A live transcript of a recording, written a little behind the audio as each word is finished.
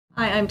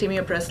Hi, I'm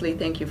Timea Presley.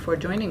 Thank you for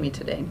joining me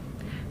today.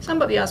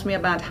 Somebody asked me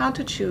about how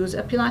to choose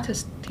a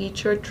Pilates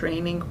teacher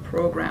training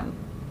program.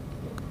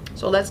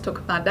 So let's talk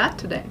about that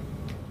today.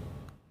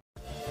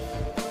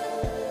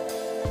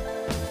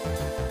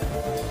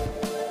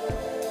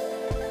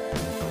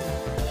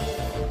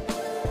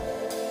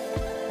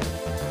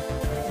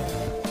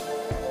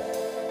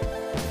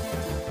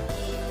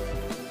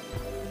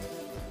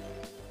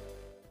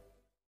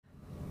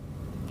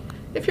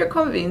 If you're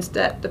convinced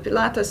that the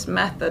Pilates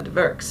method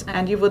works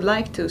and you would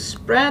like to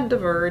spread the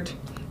word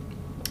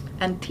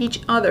and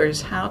teach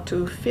others how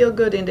to feel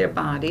good in their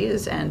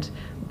bodies and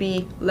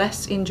be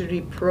less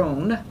injury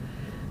prone,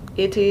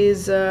 it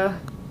is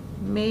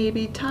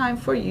maybe time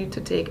for you to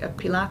take a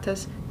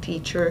Pilates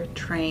teacher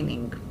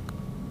training.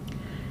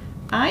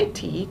 I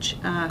teach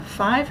a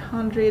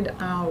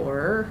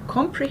 500-hour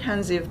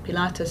comprehensive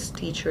Pilates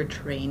teacher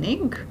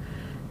training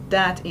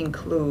that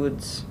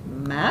includes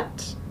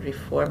mat,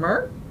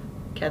 reformer,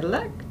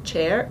 Cadillac,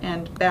 chair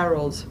and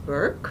barrels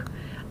work,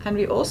 and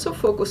we also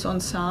focus on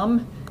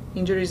some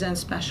injuries and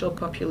special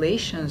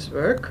populations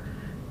work,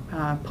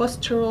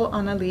 postural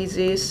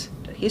analysis,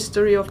 the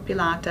history of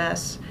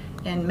Pilates,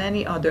 and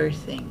many other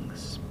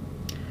things.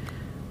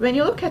 When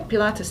you look at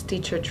Pilates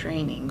teacher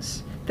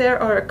trainings, there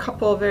are a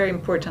couple of very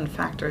important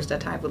factors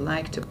that I would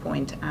like to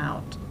point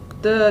out.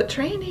 The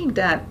training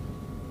that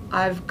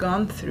I've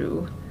gone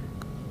through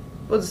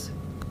was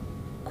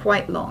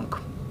quite long.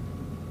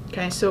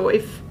 Okay, so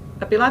if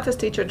a Pilates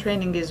teacher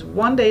training is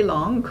 1 day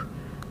long,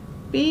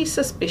 be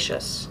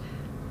suspicious.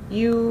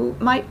 You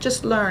might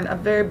just learn a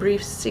very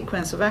brief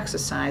sequence of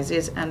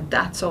exercises and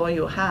that's all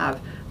you have,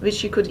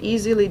 which you could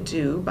easily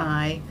do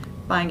by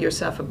buying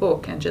yourself a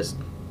book and just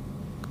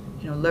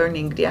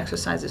learning the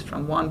exercises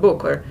from one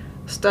book, or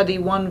study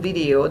one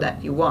video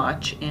that you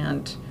watch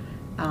and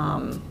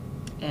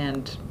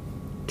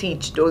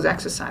teach those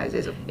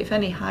exercises. If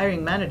any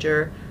hiring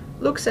manager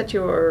looks at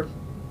your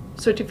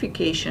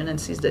certification and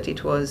sees that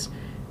it was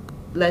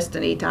less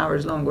than 8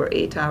 hours long, or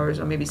 8 hours,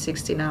 or maybe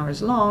 16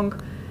 hours long,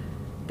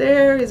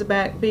 there is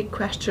a big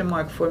question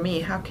mark for me.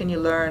 How can you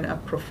learn a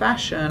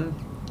profession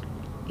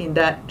in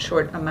that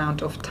short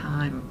amount of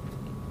time?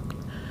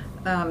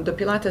 The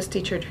Pilates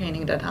teacher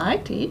training that I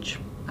teach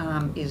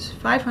is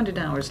 500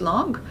 hours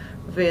long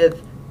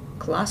with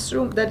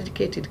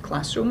dedicated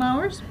classroom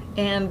hours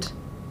and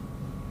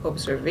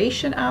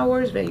observation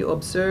hours where you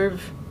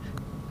observe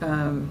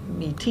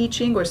me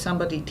teaching or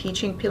somebody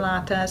teaching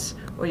Pilates,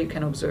 or you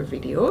can observe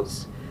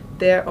videos.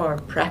 There are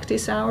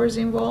practice hours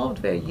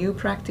involved where you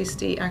practice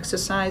the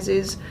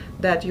exercises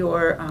that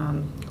you're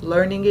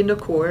learning in the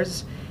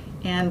course,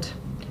 and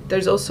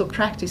there's also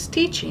practice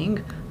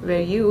teaching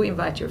where you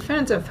invite your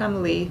friends and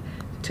family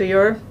to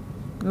your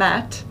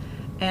mat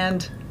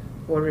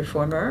or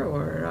reformer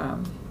or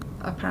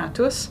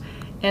apparatus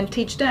and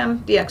teach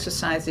them the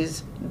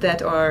exercises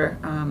that are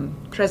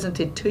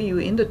presented to you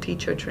in the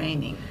teacher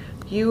training.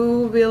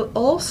 You will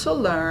also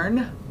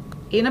learn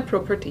in a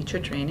proper teacher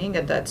training,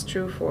 and that's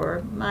true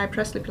for my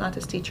Presley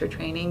Pilates teacher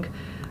training,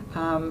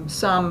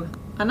 some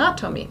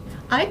anatomy.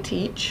 I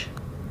teach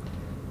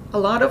a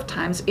lot of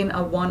times in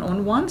a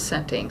one-on-one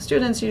setting.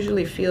 Students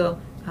usually feel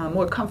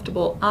more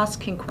comfortable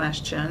asking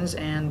questions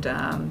and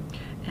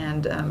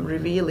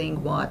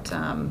revealing what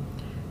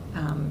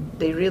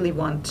they really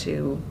want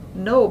to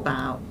know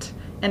about.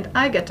 And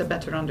I get a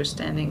better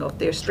understanding of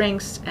their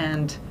strengths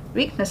and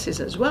weaknesses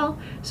as well,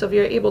 so we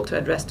are able to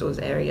address those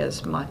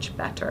areas much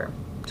better.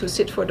 To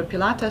sit for the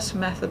Pilates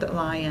Method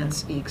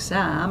Alliance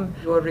exam,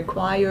 you are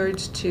required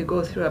to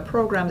go through a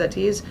program that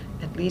is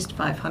at least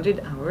 500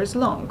 hours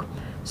long.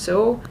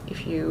 So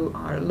if you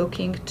are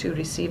looking to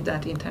receive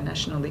that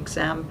international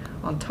exam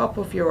on top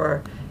of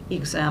your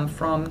exam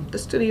from the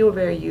studio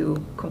where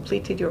you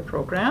completed your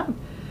program,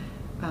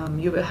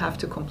 you will have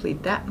to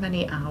complete that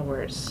many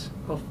hours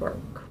of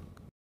work.